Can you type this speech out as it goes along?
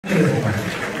Finally,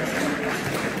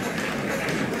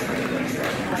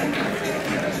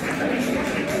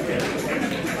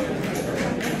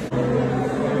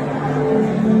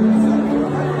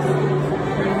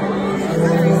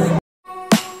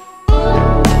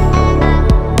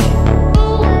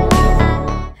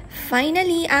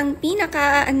 ang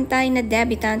pinaka-aantay na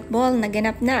debutante ball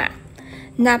naganap na.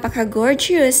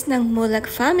 Napaka-gorgeous ng Muhlach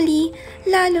family,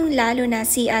 lalong-lalo na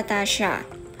si Atasha.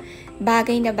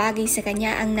 Bagay na bagay sa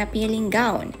kanya ang napiling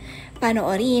gown.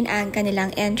 Panoorin ang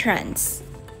kanilang entrance.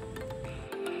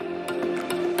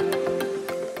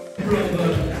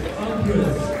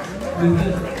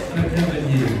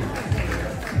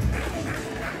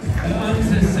 Her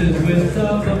ancestors were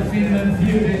stars of film and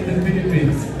theatre in the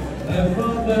Philippines. Her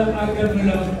father,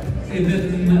 Muhlach, is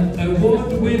an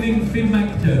award-winning film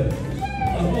actor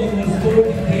of almost 40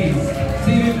 days,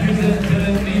 TV presenter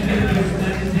and media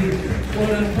personality, while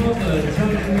her father,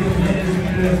 Charlene,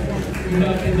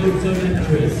 is also an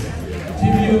actress. She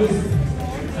views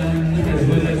as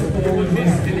well as former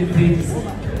Miss Philippines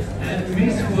and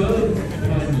Miss World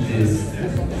finalist.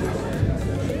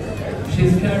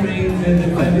 She's carrying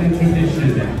the family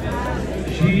tradition.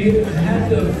 She had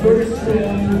the first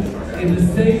role in the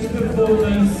stage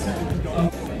performance of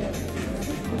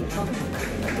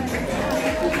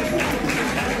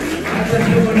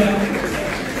Atasha.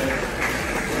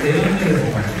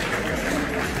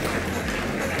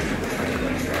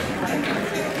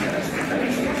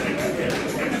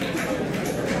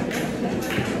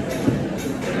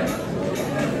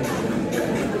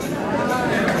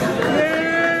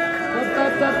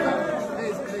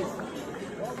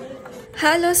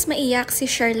 Halos maiyak si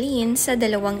Charlene sa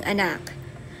dalawang anak.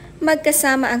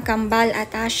 Magkasama ang kambal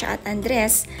Atasha at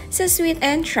Andres sa sweet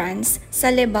entrance sa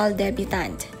Lebal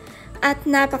debutant. At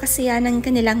napakasaya ng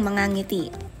kanilang mga ngiti.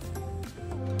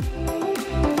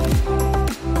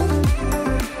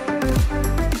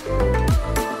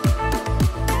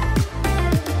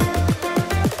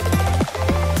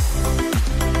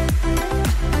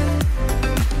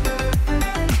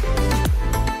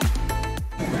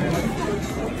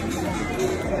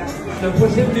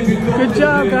 Good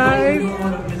job, guys!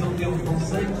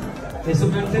 Et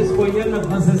son Altesse Royale, la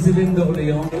Princesse Hélène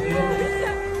d'Orléans.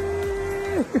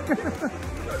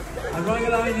 Her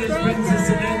Royal Highness Princess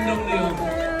Hélène d'Orléans.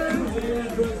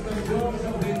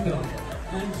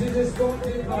 And she is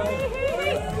escorted by...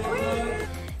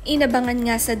 Inabangan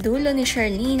nga sa dulo ni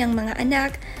Charlene ang mga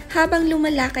anak habang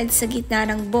lumalakad sa gitna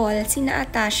ng ball sina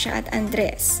Atasha at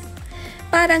Andres.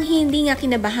 Parang hindi nga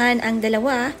kinabahan ang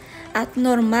dalawa at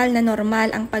normal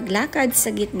ang paglakad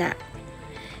sa gitna.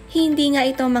 Hindi nga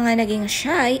ito mga naging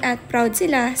shy at proud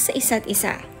sila sa isa't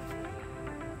isa.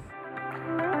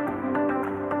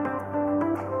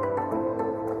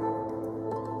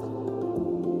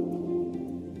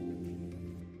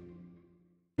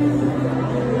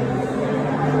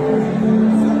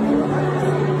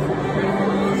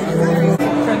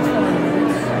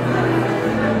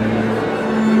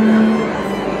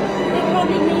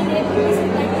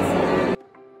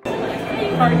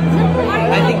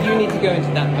 I think you need to go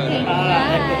into that photo.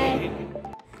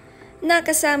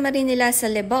 Nakasama rin nila sa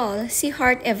Lebal si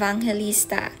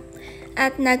Evangelista.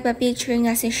 At nagpa-picture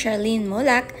nga si Charlene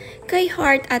Muhlach kay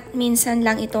Heart at minsan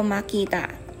lang ito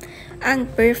makita. Ang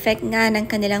perfect nga ng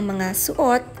kanilang mga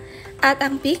suot at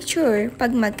ang picture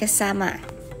pag magkasama.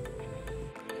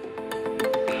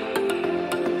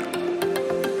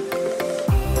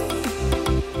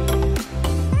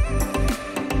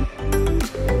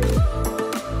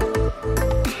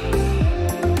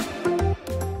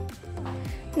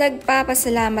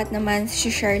 Nagpapasalamat naman si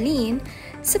Charlene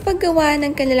sa paggawa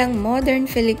ng kanilang modern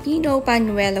Filipino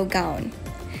pañuelo gown.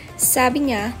 Sabi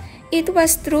niya, "It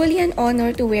was truly an honor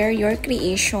to wear your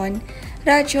creation,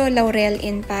 Radyo Laurel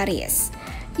in Paris.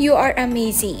 You are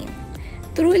amazing.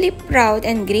 Truly proud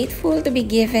and grateful to be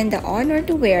given the honor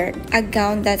to wear a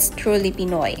gown that's truly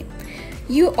Pinoy.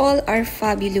 You all are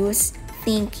fabulous.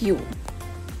 Thank you."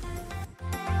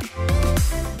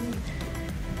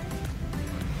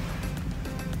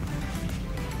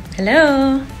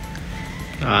 Hello.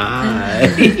 Hi.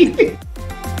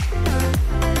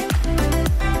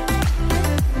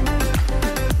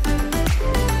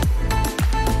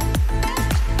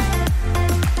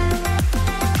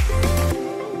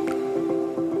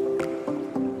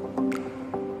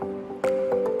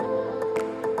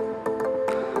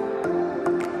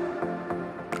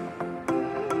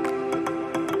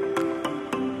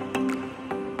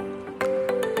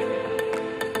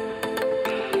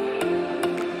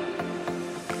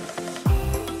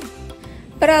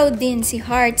 Proud din si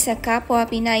Heart sa kapwa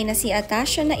Pinay na si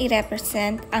Atasha na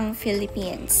i-represent ang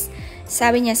Philippines.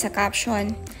 Sabi niya sa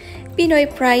caption, Pinoy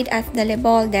Pride at the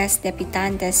Leboldes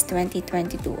Debutantes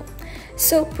 2022.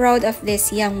 So proud of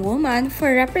this young woman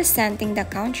for representing the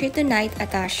country tonight,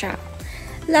 Atasha.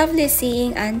 Lovely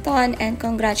seeing Anton and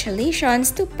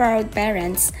congratulations to proud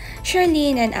parents,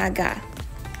 Charlene and Aga.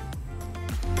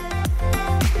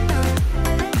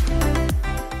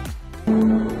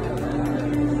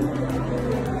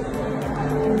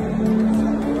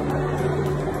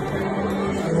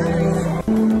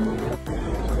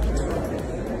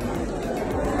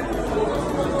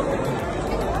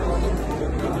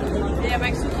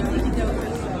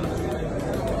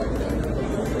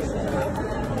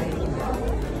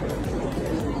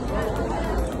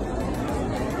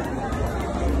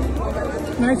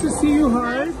 Nice to see you,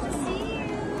 Heart.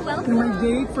 Welcome. And my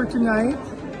date for tonight.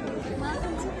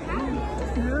 Welcome to Paris.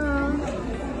 Yeah.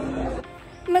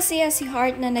 Masaya si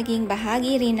Heart na naging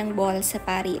bahagi rin ng ball sa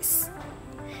Paris.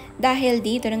 Dahil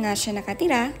dito na nga siya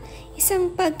nakatira, isang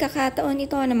pagkakataon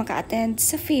ito na maka-attend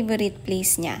sa favorite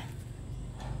place niya.